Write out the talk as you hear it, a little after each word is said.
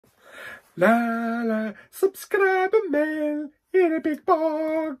La la, subscriber mail in a big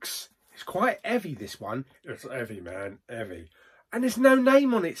box. It's quite heavy, this one. It's heavy, man, heavy. And there's no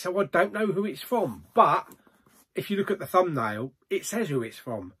name on it, so I don't know who it's from. But if you look at the thumbnail, it says who it's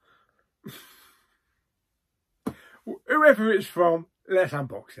from. Whoever it's from, let's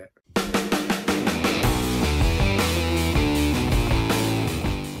unbox it.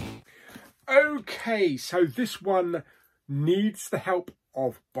 Okay, so this one needs the help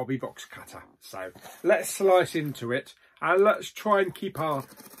of Bobby Box Cutter. So let's slice into it and let's try and keep our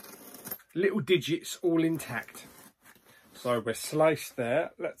little digits all intact. So we're sliced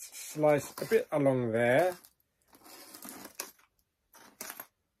there. Let's slice a bit along there.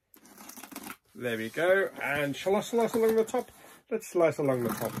 There we go. And shall I slice along the top? Let's slice along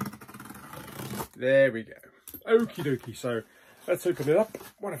the top. There we go. Okie dokie. So let's open it up.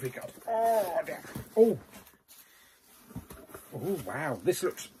 What have we got? Oh, dear. Oh. Oh, wow. This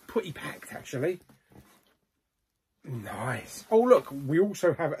looks pretty packed, actually. Nice. Oh, look. We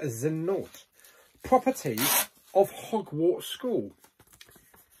also have a Xenaut. Property of Hogwarts School.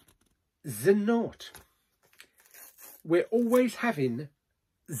 Xenaut. We're always having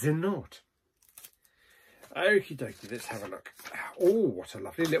Xenaut. Okie dokie, let's have a look. Oh, what a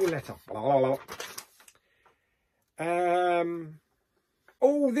lovely little letter. Blah, blah, blah.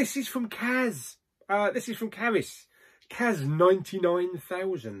 Oh, this is from KAZ. This is from KAZ.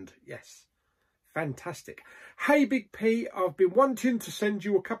 KAZ99000. Yes. Fantastic. Hey, Big P, I've been wanting to send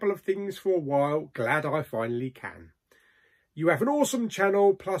you a couple of things for a while. Glad I finally can. You have an awesome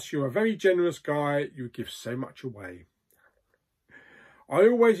channel, plus you're a very generous guy. You give so much away. I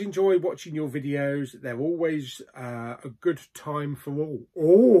always enjoy watching your videos. They're always a good time for all.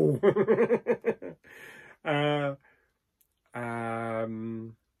 Oh!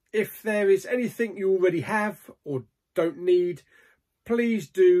 If there is anything you already have or don't need, please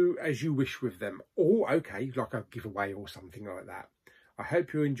do as you wish with them. Oh, okay, like a giveaway or something like that. I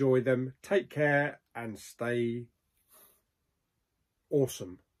hope you enjoy them. Take care and stay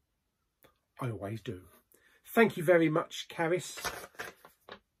awesome. I always do. Thank you very much, KAZ,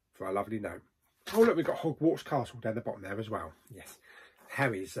 for a lovely note. Oh, look, we've got Hogwarts Castle down the bottom there as well. Yes,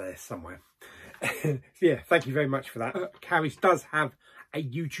 Harry's there somewhere. Yeah, thank you very much for that. KAZ does have a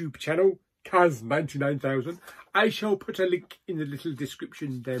YouTube channel, KAZ99000. I shall put a link in the little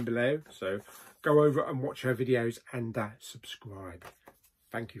description down below. So go over and watch her videos and subscribe.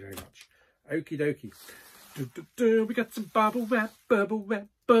 Thank you very much. Okie dokie. We got some bubble wrap, bubble wrap,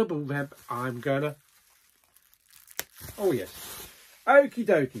 bubble wrap. I'm gonna... Oh, yes. Okie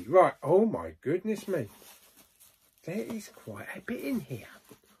dokie. Right. Oh, my goodness me. There is quite a bit in here.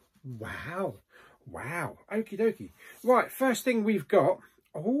 Wow. Wow. Okie dokie. Right. First thing we've got.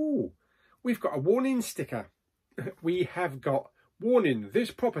 Oh, we've got a warning sticker. We have got warning.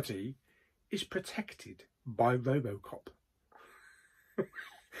 This property is protected by Robocop.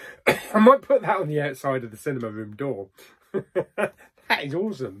 I might put that on the outside of the cinema room door. That is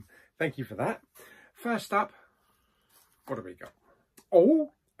awesome. Thank you for that. First up, what do we got?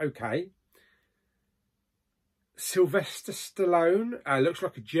 Oh, okay. Sylvester Stallone. Looks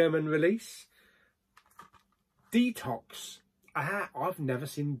like a German release. Detox. I've never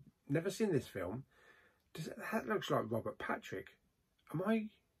seen this film. That looks like Robert Patrick. Is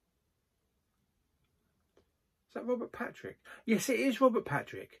that Robert Patrick? Yes, it is Robert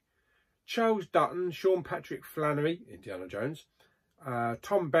Patrick. Charles Dutton, Sean Patrick Flannery, Indiana Jones,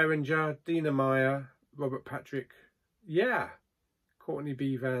 Tom Berenger, Dina Meyer, Robert Patrick. Yeah. Courtney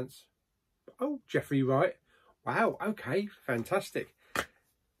B. Vance. Oh, Jeffrey Wright. Wow, okay, fantastic.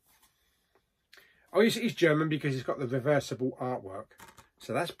 Oh, it's German because it's got the reversible artwork.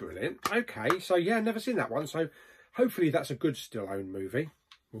 So that's brilliant. Okay, so yeah, never seen that one. So hopefully that's a good Stallone movie.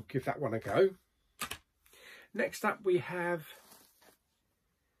 We'll give that one a go. Next up we have...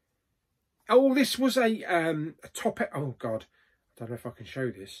 Oh, this was a top... Oh, God. I don't know if I can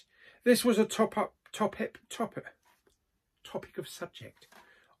show this. This was a topic of subject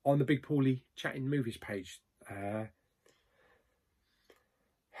on the Big Pauly Chatting Movies page.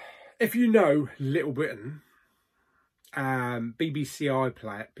 If you know Little Britain, BBC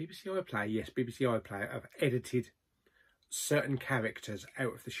iPlayer have edited certain characters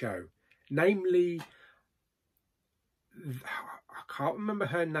out of the show. Namely, I can't remember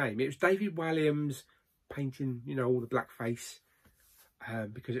her name. It was David Walliams painting, you know, all the blackface.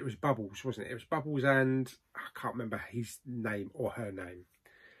 Because it was Bubbles, wasn't it? It was Bubbles and I can't remember his name or her name.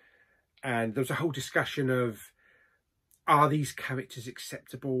 And there was a whole discussion of, are these characters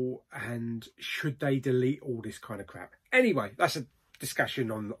acceptable and should they delete all this kind of crap? Anyway, that's a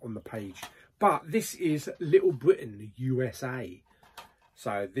discussion on the page. But this is Little Britain, USA.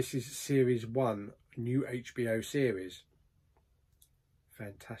 So this is series 1, new HBO series.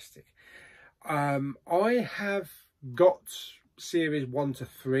 Fantastic. I have got series 1 to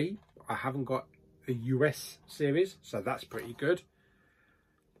 3. I haven't got the US series, so that's pretty good.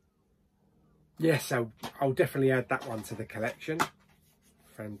 Yes, so I'll definitely add that one to the collection.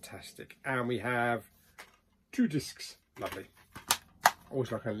 Fantastic. And we have 2 discs. Lovely.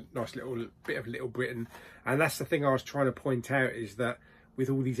 Always like a nice little bit of Little Britain. And that's the thing I was trying to point out, is that with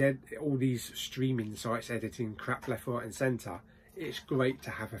all these streaming sites editing crap left, right and centre, it's great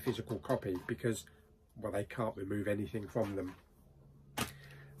to have a physical copy because, well, they can't remove anything from them.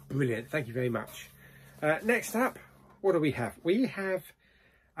 Brilliant. Thank you very much. Next up, what do we have? We have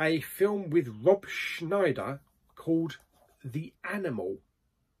a film with Rob Schneider called The Animal.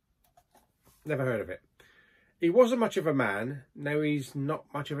 Never heard of it. He wasn't much of a man. Now he's not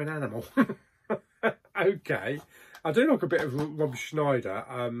much of an animal. Okay. I do like a bit of Rob Schneider.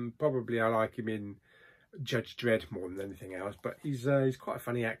 Probably I like him in Judge Dredd more than anything else. But he's quite a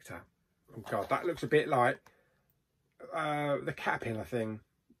funny actor. Oh God, that looks a bit like the caterpillar thing.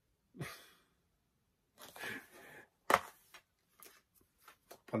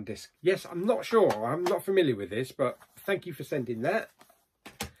 One disc. Yes, I'm not sure. I'm not familiar with this, but thank you for sending that.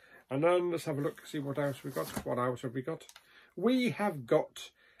 And then let's have a look, see what else we got. What else have we got? We have got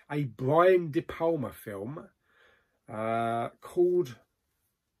a Brian De Palma film called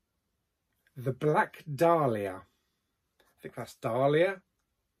The Black Dahlia. I think that's Dahlia.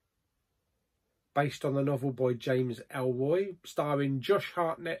 Based on the novel by James Elroy, starring Josh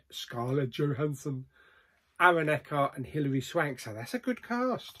Hartnett, Scarlett Johansson, Aaron Eckhart and Hilary Swank. So that's a good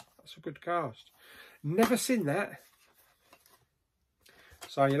cast. That's a good cast. Never seen that.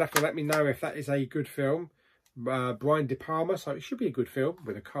 So you'll have to let me know if that is a good film. Brian De Palma, so it should be a good film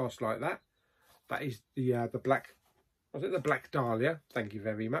with a cast like that. That is the Black, was it the Black Dahlia? Thank you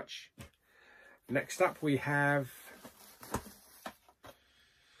very much. Next up we have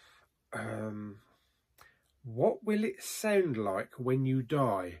What Will It Sound Like When You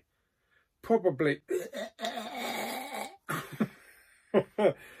Die? Probably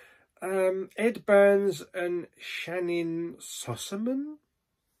Ed Burns and Shannon Sossaman.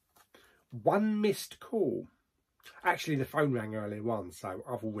 One Missed Call. Actually, the phone rang earlier on, so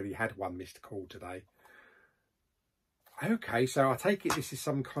I've already had one missed call today. Okay, so I take it this is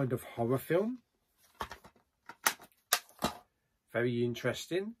some kind of horror film. Very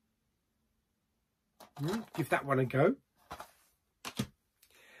interesting. Give that one a go.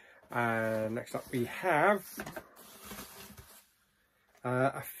 Next up we have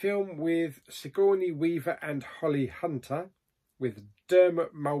a film with Sigourney Weaver and Holly Hunter, with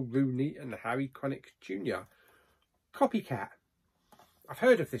Dermot Mulroney and Harry Connick Jr. Copycat. I've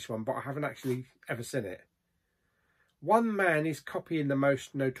heard of this one, but I haven't actually ever seen it. One man is copying the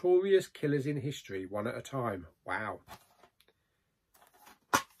most notorious killers in history, one at a time. Wow.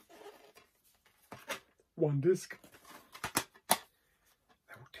 One disc. Oh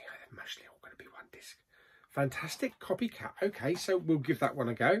dear, they're mostly all going to be one disc. Fantastic. Copycat. Okay, so we'll give that one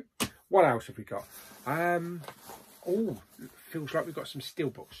a go. What else have we got? Oh, feels like we've got some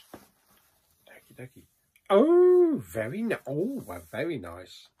steelbooks. Okie dokie. Oh, very nice. Oh, well, very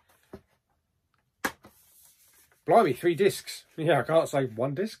nice. Blimey, 3 discs. Yeah, I can't say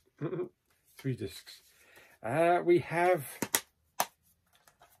one disc. 3 discs. We have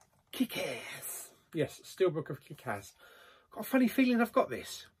Kick-Ass. Yes, steelbook of Kick-Ass. Got a funny feeling I've got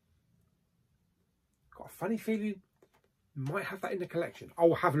this. Got a funny feeling might have that in the collection.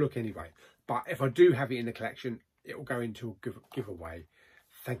 I'll have a look anyway. But if I do have it in the collection, it will go into a giveaway.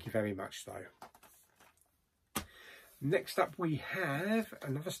 Thank you very much, though. Next up, we have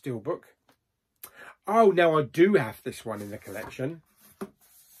another steelbook. Oh, now I do have this one in the collection.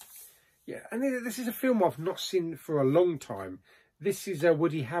 Yeah, and this is a film I've not seen for a long time. This is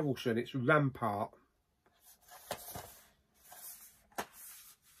Woody Harrelson. It's Rampart.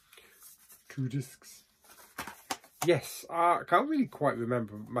 2 discs. Yes, I can't really quite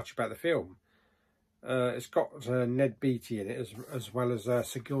remember much about the film. It's got Ned Beatty in it as well as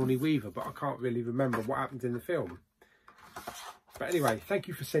Sigourney Weaver, but I can't really remember what happened in the film. But anyway, thank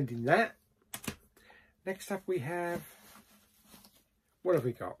you for sending that. Next up we have, what have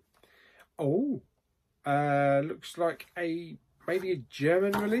we got? Oh, looks like maybe a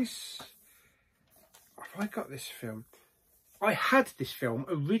German release. Have I got this film? I had this film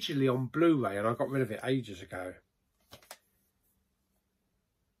originally on Blu-ray and I got rid of it ages ago.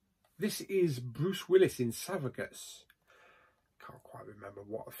 This is Bruce Willis in Surrogates. Can't quite remember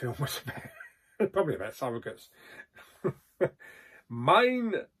what the film was about. Probably about surrogates.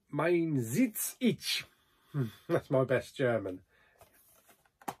 Mein Sitz ich. That's my best German.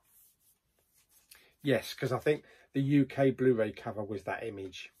 Yes, because I think the UK Blu-ray cover was that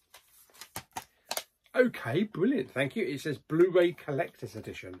image. Okay, brilliant. Thank you. It says Blu-ray Collector's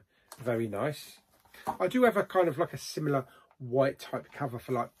Edition. Very nice. I do have a kind of like a similar white type cover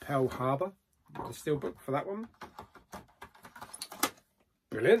for like Pearl Harbor, the steelbook for that one.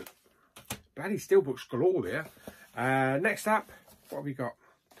 Brilliant. Bloody steelbooks galore here. Next up, what have we got?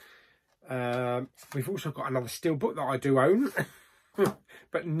 We've also got another steelbook that I do own.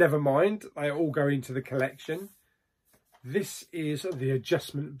 But never mind, they all go into the collection. This is the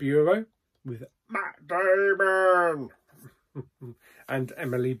Adjustment Bureau with Matt Damon and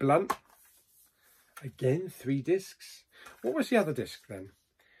Emily Blunt. Again, 3 discs. What was the other disc then?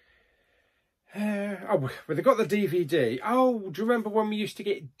 Oh, well, they got the DVD. Oh, do you remember when we used to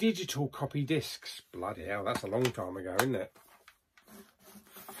get digital copy discs? Bloody hell, that's a long time ago, isn't it?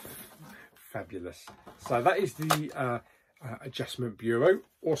 Fabulous. So that is the Adjustment Bureau.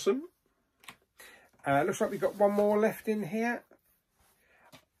 Awesome. Looks like we've got one more left in here.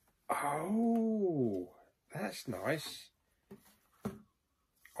 Oh, that's nice.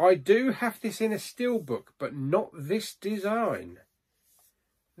 I do have this in a steelbook, but not this design.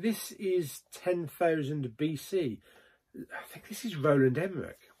 This is 10,000 BC. I think this is Roland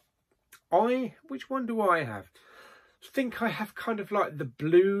Emmerich. Which one do I have? I think I have kind of like the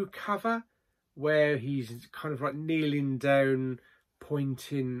blue cover, where he's kind of like kneeling down,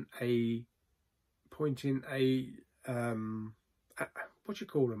 pointing a what do you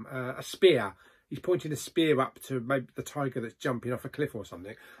call them? A spear. He's pointing a spear up to maybe the tiger that's jumping off a cliff or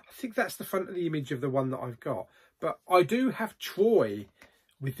something. I think that's the front of the image of the one that I've got. But I do have Troy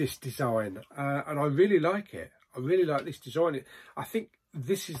with this design, and I really like it. I really like this design. I think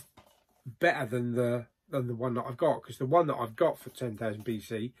this is better than the one that I've got, because the one that I've got for 10,000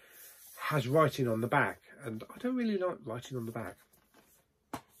 BC has writing on the back, and I don't really like writing on the back.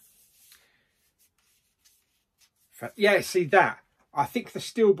 Yeah, see that? I think the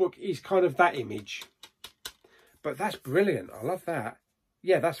steelbook is kind of that image, but that's brilliant. I love that.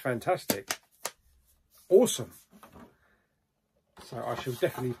 Yeah, that's fantastic. Awesome. So I shall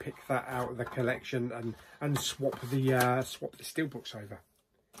definitely pick that out of the collection and swap the steelbooks over.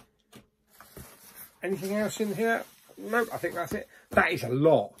 Anything else in here? Nope, I think that's it. That is a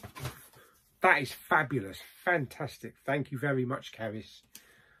lot. That is fabulous. Fantastic. Thank you very much, Karis.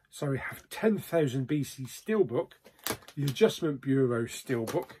 So we have 10,000 BC steelbook, the Adjustment Bureau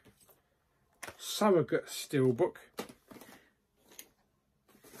steelbook, Surrogate steelbook.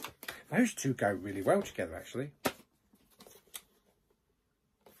 Those two go really well together, actually.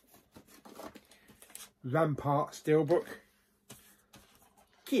 Rampart steelbook,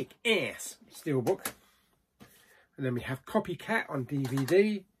 Kick Ass steelbook, and then we have Copycat on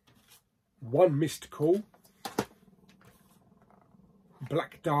DVD, One Missed Call,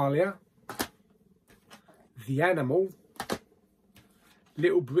 Black Dahlia, The Animal,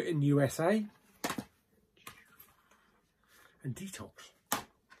 Little Britain USA, and Detox,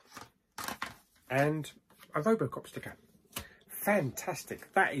 and a Robocop sticker.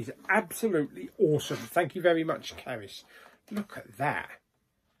 Fantastic. That is absolutely awesome. Thank you very much, Karis. Look at that.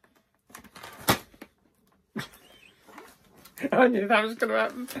 I knew that was going to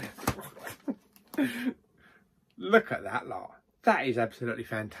happen. Look at that lot. That is absolutely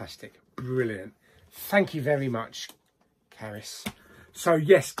fantastic. Brilliant. Thank you very much, Karis. So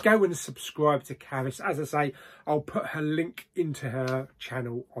yes, go and subscribe to Karis. As I say, I'll put her link into her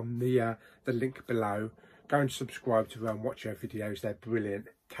channel on the link below. Go and subscribe to her and watch her videos. They're brilliant.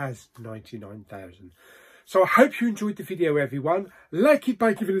 KAZ99000. So I hope you enjoyed the video, everyone. Like it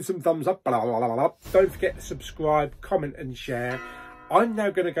by giving it some thumbs up. Blah, blah, blah, blah. Don't forget to subscribe, comment and share. I'm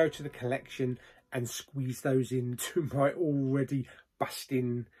now going to go to the collection and squeeze those into my already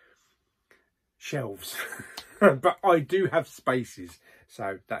busting shelves. But I do have spaces,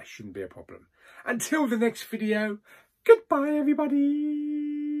 so that shouldn't be a problem. Until the next video, goodbye, everybody.